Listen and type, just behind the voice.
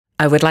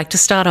I would like to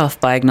start off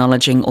by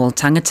acknowledging all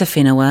tangata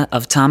whenua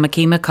of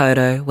Tāmaki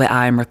Makaurau where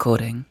I am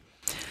recording.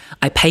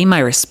 I pay my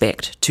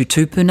respect to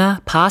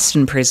tūpuna, past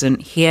and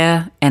present,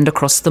 here and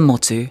across the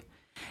motu.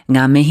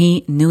 Ngā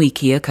mihi nui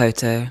kia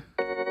koutou.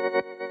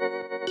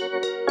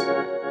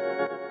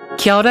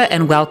 Kia ora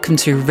and welcome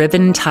to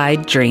Ribbon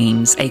Tied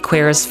Dreams, a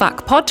Queer as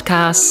Fuck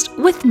podcast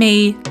with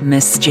me,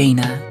 Miss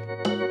Gina.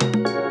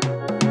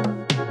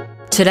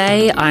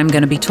 Today I'm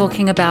going to be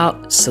talking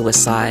about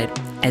suicide,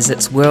 as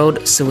it's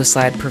World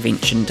Suicide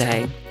Prevention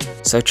Day.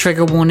 So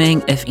trigger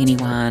warning if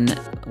anyone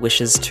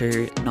wishes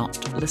to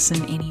not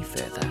listen any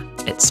further.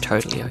 It's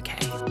totally okay.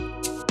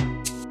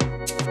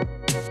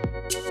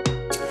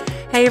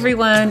 Hey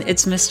everyone,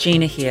 it's Miss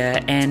Gina here,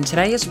 and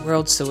today is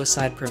World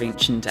Suicide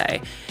Prevention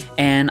Day.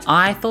 And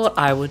I thought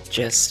I would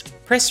just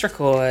press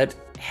record,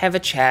 have a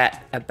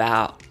chat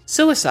about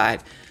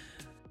suicide.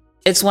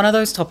 It's one of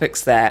those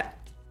topics that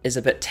is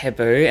a bit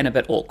taboo and a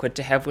bit awkward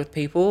to have with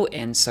people,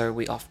 and so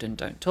we often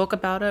don't talk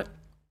about it.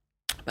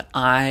 But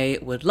I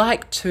would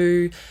like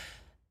to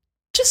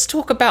just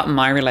talk about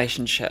my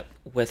relationship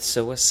with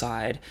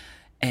suicide,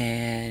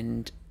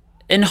 and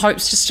in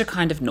hopes just to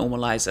kind of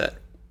normalize it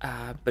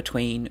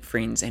between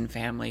friends and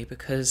family,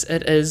 because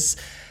it is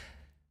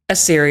a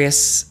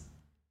serious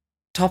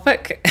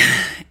topic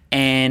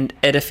and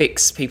it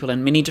affects people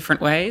in many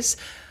different ways,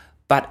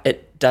 but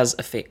it does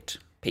affect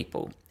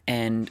people.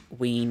 And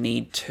we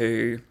need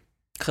to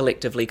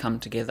collectively come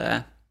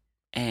together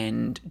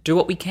and do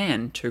what we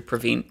can to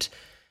prevent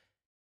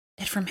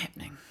it from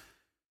happening.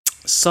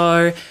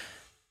 So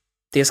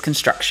there's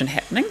construction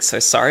happening, so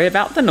sorry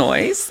about the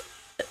noise.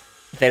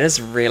 That is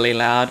really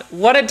loud.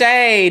 What a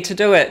day to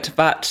do it,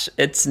 but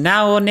it's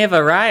now or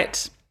never,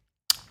 right?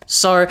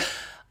 So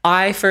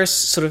I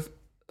first sort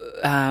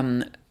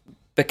of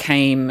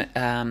became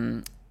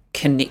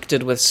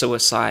connected with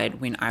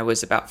suicide when I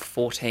was about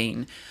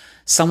 14.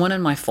 Someone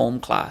in my form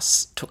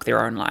class took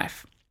their own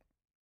life.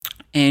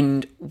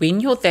 And when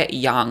you're that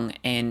young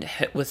and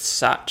hit with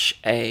such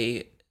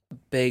a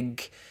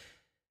big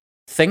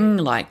thing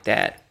like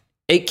that,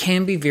 it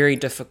can be very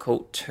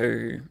difficult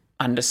to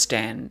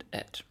understand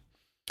it.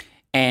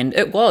 And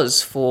it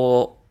was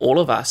for all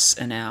of us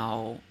in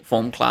our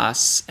form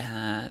class,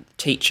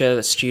 teacher,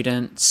 the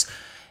students,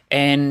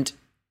 and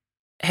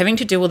having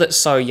to deal with it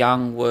so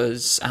young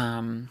was,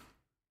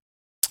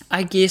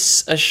 I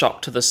guess, a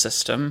shock to the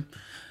system.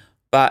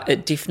 But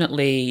it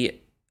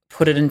definitely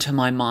put it into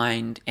my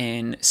mind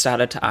and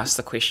started to ask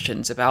the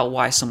questions about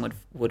why someone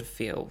would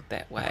feel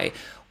that way,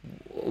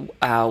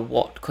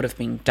 what could have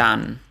been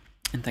done,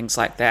 and things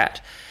like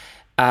that.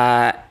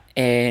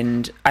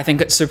 And I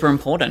think it's super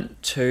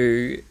important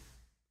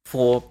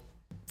for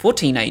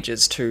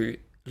teenagers to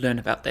learn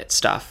about that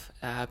stuff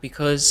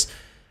because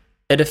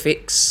it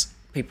affects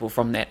people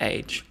from that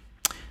age.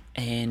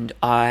 And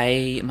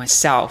I,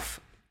 myself,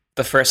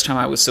 the first time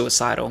I was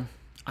suicidal,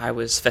 I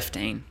was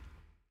 15.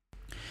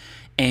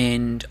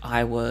 And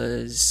I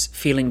was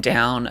feeling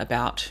down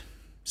about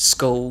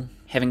school,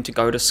 having to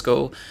go to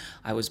school.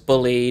 I was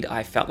bullied.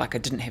 I felt like I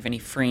didn't have any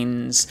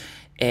friends.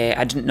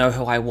 I didn't know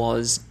who I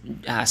was,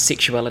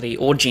 sexuality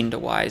or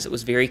gender-wise. It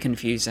was very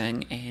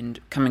confusing.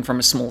 And coming from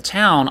a small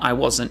town, I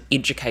wasn't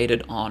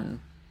educated on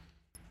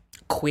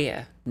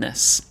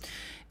queerness.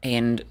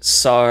 And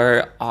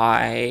so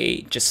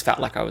I just felt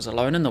like I was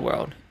alone in the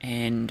world.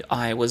 And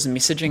I was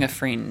messaging a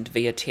friend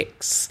via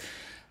text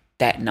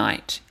that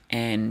night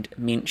and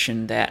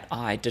mentioned that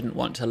I didn't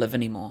want to live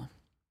anymore.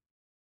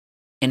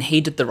 And he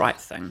did the right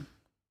thing.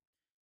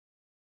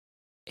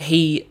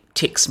 He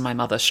texted my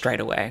mother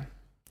straight away,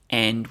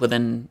 and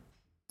within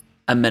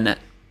a minute,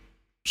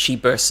 she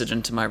bursted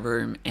into my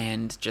room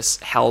and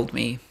just held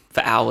me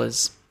for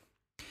hours.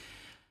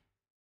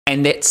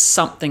 And that's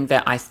something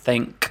that I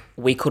think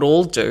we could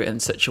all do in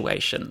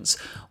situations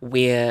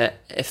where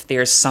if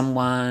there's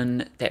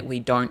someone that we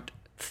don't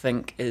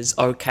think is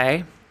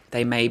okay,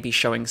 they may be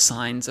showing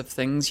signs of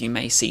things. You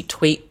may see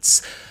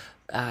tweets,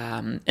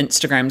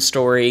 Instagram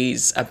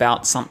stories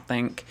about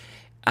something.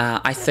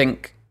 I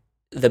think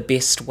the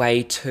best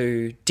way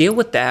to deal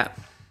with that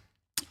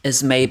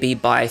is maybe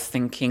by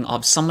thinking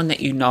of someone that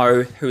you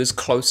know who is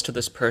close to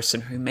this person,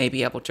 who may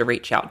be able to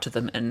reach out to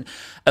them in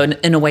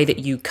a way that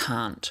you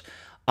can't,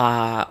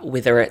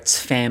 whether it's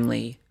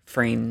family,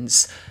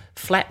 friends,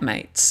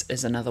 flatmates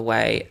is another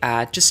way,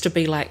 just to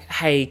be like,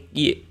 hey,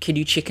 can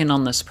you check in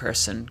on this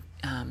person?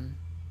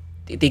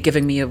 They're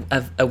giving me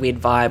a weird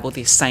vibe, or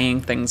they're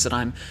saying things that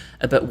I'm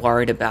a bit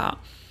worried about.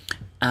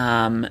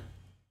 And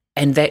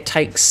that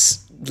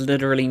takes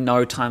literally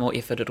no time or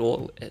effort at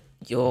all.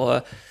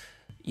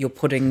 You're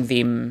putting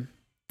them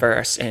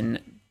first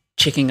and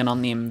checking in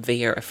on them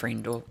via a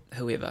friend or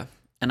whoever.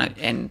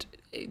 And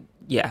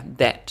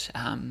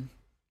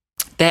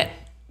that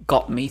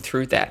got me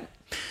through that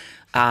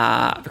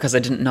because I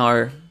didn't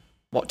know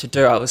what to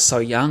do. I was so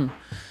young.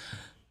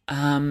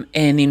 And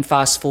then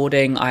fast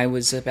forwarding, I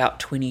was about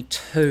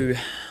 22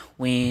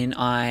 when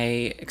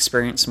I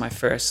experienced my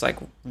first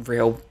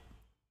real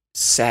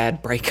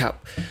sad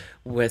breakup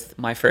with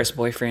my first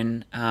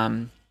boyfriend.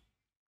 And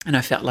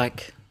I felt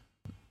like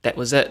that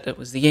was it. It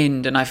was the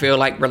end. And I feel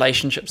like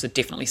relationships are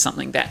definitely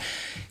something that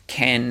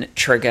can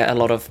trigger a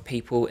lot of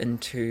people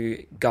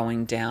into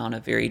going down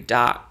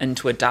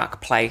into a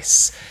dark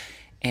place.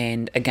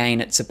 And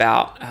again, it's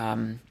about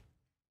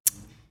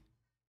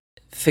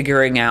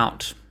figuring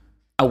out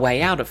a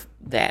way out of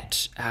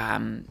that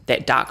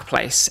dark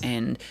place,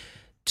 and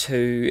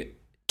to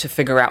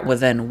figure out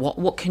within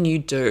what can you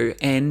do.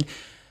 And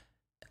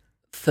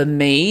for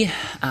me,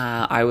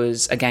 I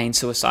was again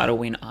suicidal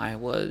when I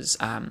was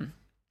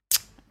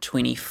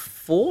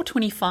 24,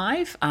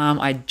 25.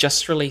 I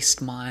just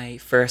released my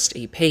first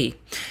EP,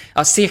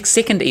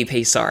 second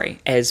EP,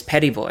 as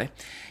Paddy Boy,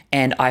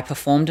 and I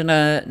performed in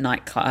a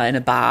nightclub, in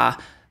a bar.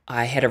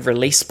 I had a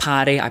release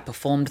party. I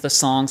performed the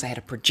songs. I had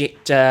a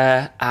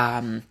projector,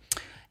 and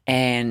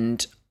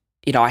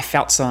I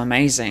felt so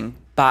amazing.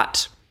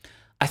 But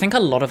I think a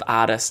lot of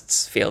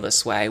artists feel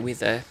this way,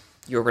 whether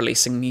you're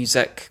releasing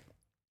music,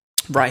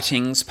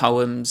 writings,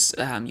 poems,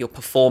 you're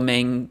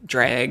performing,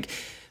 drag,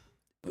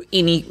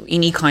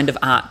 any kind of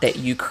art that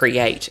you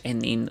create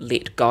and then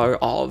let go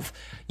of.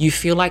 You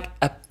feel like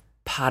a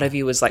part of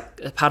your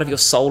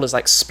soul is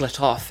like split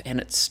off, and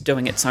it's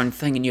doing its own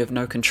thing, and you have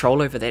no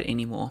control over that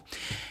anymore.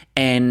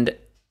 And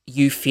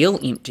you feel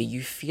empty,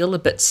 you feel a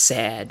bit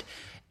sad.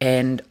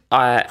 And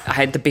I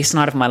had the best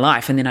night of my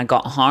life, and then I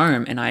got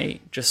home and I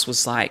just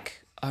was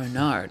like, oh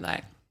no,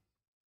 like,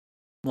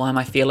 why am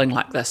I feeling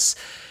like this?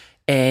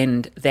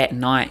 And that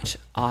night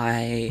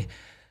I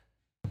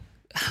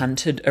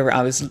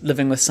was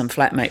living with some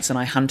flatmates, and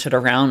I hunted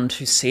around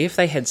to see if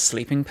they had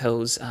sleeping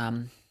pills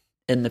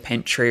in the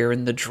pantry or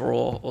in the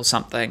drawer or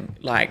something,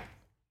 like,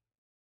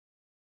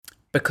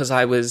 because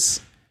I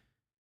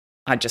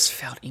just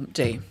felt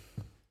empty.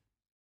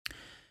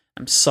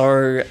 I'm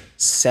so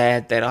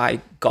sad that I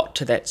got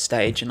to that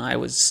stage and I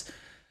was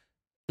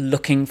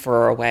looking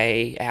for a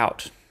way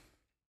out.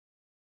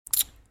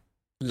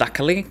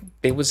 Luckily,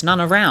 there was none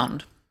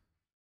around.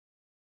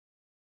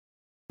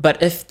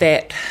 But if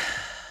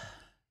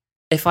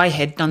I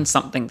had done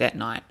something that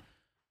night,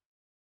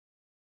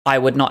 I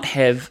would not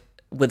have,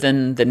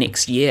 within the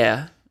next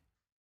year,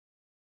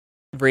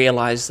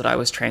 realized that I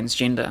was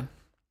transgender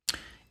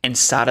and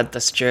started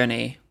this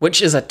journey,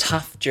 which is a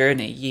tough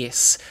journey,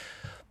 yes,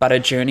 but a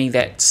journey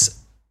that's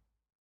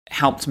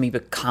helped me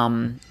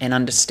become and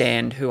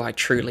understand who I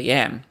truly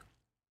am.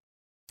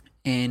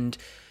 And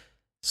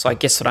so I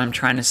guess what I'm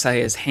trying to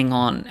say is hang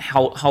on.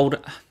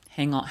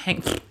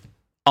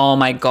 Oh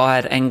my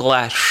God,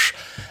 English.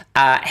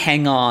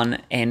 Hang on,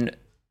 and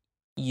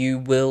you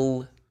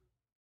will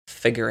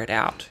figure it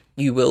out.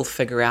 You will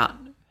figure out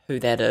who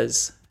that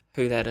is.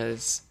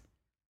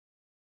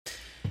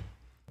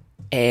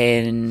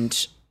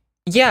 And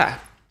yeah,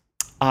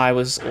 I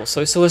was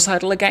also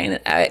suicidal again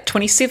at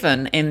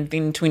 27 and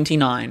then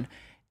 29.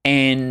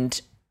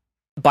 And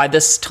by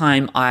this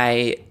time,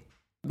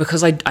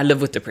 because I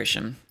live with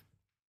depression,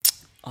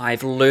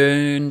 I've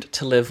learned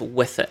to live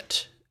with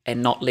it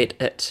and not let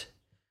it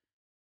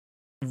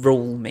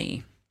rule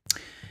me.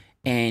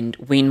 And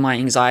when my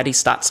anxiety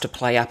starts to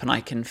play up and I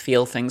can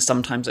feel things,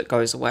 sometimes it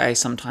goes away,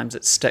 sometimes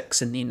it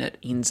sticks, and then it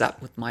ends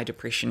up with my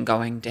depression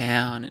going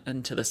down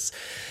into this.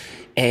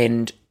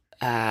 And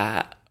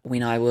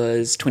when I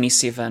was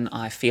 27,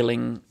 I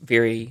feeling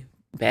very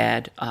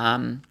bad.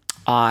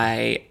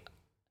 I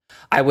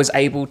was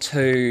able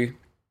to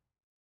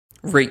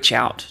reach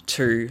out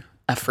to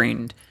a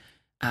friend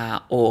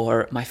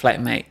or my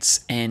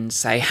flatmates and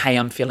say, hey,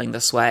 I'm feeling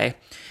this way.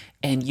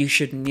 And you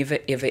should never,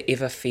 ever,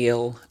 ever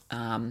feel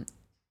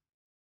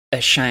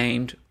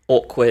ashamed,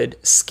 awkward,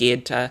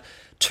 scared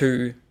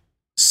to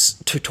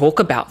talk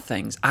about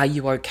things. Are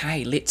you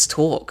okay? Let's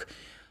talk.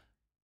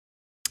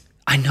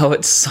 I know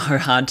it's so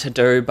hard to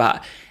do,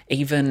 but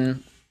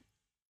even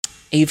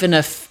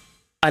if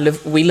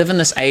we live in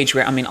this age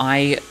where,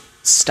 I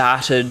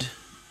started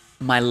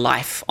my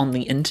life on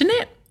the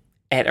internet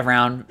at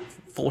around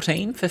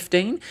 14,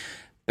 15,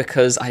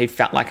 because I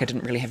felt like I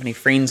didn't really have any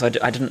friends. I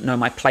didn't know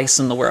my place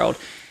in the world.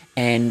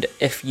 And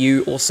if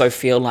you also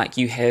feel like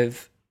the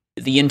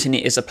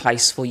internet is a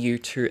place for you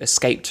to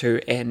escape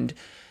to, and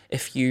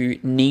if you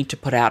need to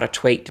put out a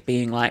tweet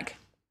being like,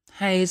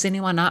 hey, is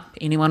anyone up?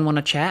 Anyone want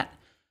to chat?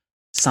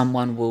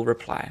 Someone will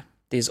reply.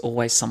 There's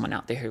always someone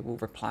out there who will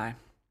reply.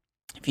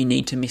 If you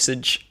need to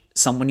message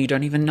someone you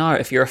don't even know,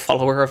 if you're a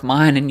follower of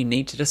mine and you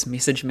need to just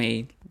message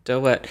me,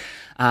 do it.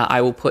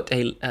 I will put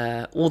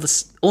all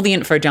the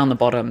info down the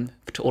bottom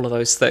to all of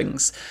those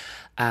things.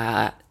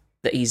 The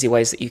easy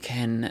ways that you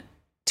can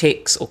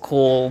text or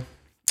call.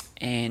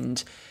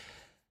 And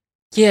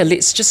yeah,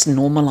 let's just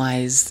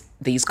normalize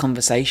these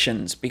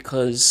conversations,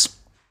 because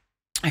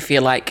I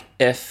feel like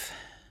if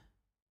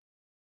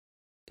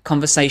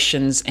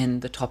conversations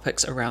and the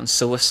topics around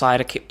suicide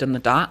are kept in the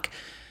dark,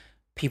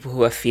 people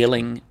who are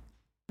feeling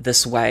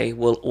this way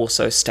will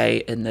also stay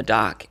in the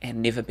dark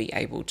and never be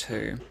able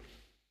to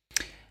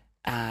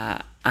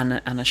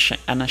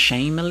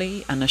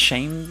unashamedly, I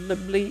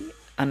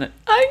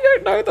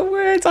don't know the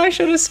words. I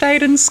should have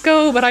stayed in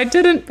school, but I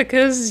didn't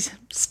because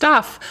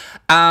stuff.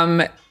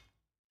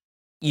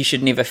 You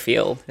should never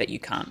feel that you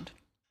can't.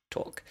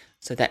 talk.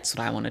 So that's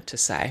what I wanted to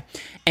say.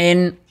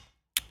 And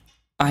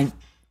I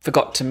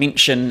forgot to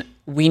mention,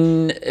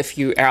 if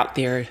you're out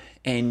there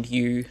and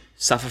you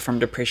suffer from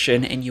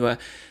depression and you are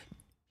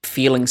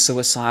feeling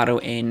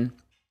suicidal and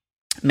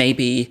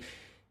maybe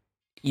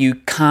you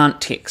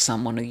can't text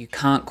someone or you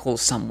can't call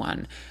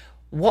someone,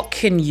 what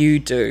can you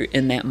do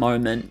in that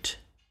moment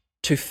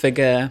to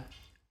figure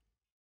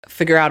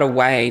out a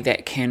way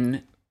that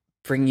can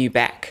bring you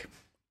back?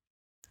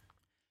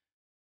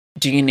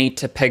 Do you need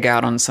to pig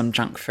out on some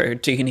junk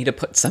food? Do you need to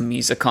put some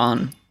music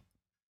on?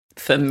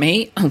 For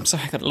me, I'm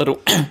sorry, I got a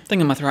little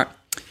thing in my throat.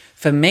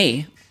 For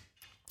me,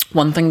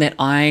 one thing that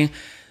I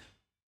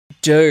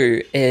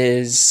do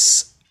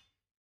is,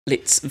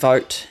 let's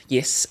vote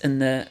yes in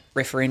the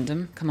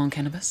referendum. Come on,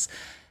 cannabis.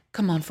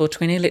 Come on,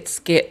 420. Let's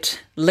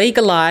get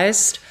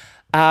legalized.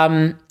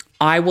 I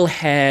will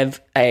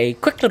have a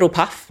quick little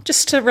puff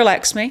just to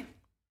relax me.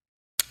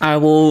 I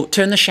will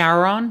turn the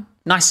shower on,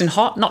 nice and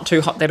hot, not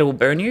too hot that it will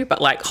burn you,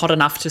 but like hot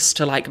enough just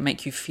to like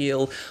make you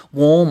feel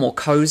warm or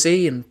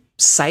cozy and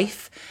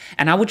safe.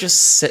 And I will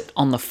just sit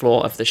on the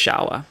floor of the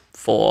shower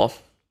for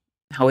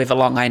however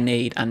long I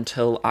need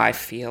until I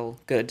feel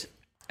good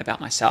about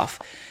myself.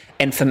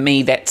 And for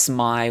me, that's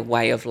my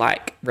way of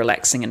like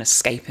relaxing and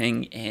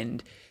escaping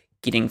and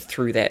getting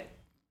through that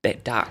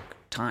dark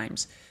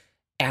times.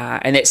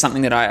 And that's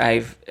something that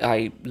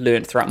I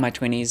learned throughout my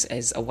 20s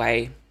as a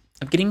way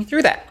of getting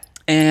through that.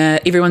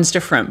 Everyone's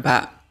different,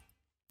 but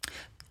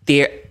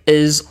there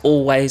is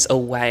always a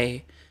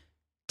way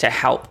to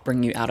help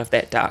bring you out of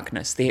that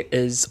darkness. There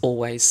is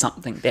always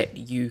something that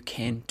you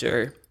can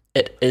do.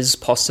 It is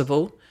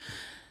possible.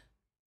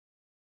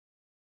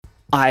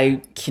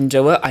 I can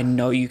do it. I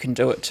know you can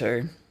do it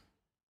too.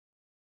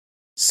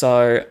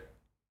 So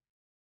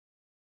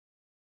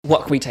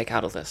what can we take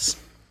out of this?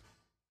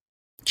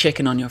 Check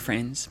in on your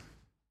friends,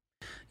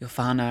 your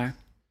whānau.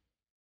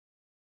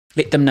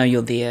 Let them know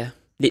you're there.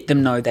 Let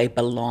them know they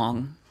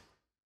belong.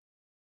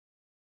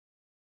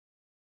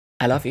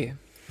 I love you.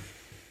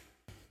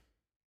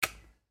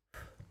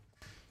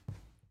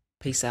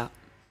 Peace out.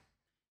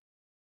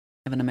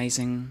 Have an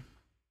amazing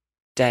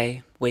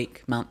day,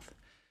 week, month.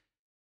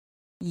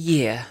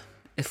 Yeah,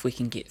 if we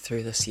can get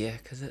through this year,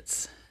 because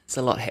it's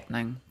a lot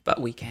happening,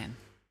 but we can.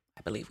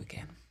 I believe we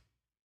can.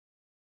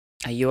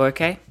 Are you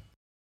okay?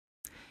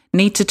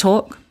 Need to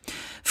talk?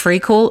 Free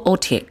call or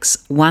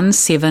text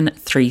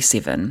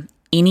 1737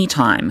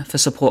 anytime for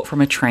support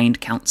from a trained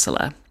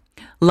counsellor.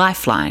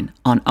 Lifeline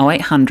on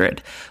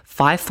 0800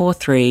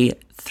 543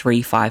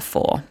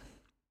 354.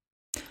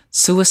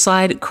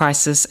 Suicide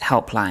Crisis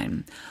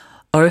Helpline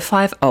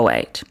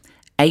 0508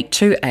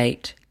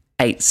 828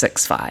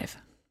 865.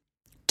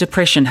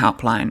 Depression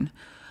Helpline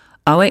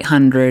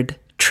 0800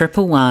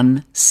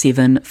 111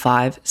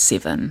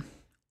 757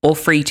 or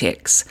free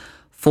text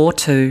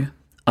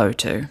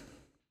 4202.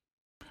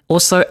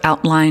 Also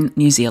Outline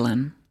New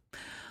Zealand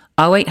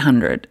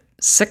 0800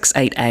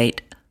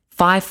 688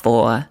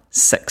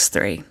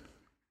 5463.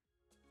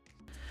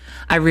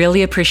 I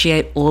really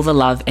appreciate all the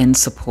love and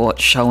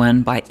support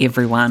shown by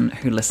everyone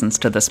who listens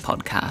to this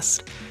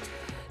podcast.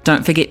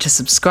 Don't forget to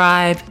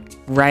subscribe,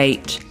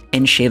 rate,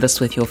 and share this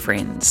with your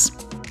friends.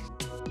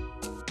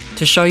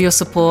 To show your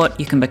support,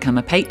 you can become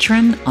a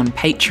patron on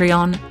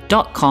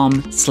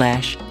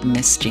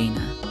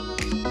patreon.com/MissGina.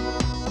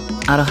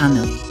 Aroha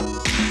nui.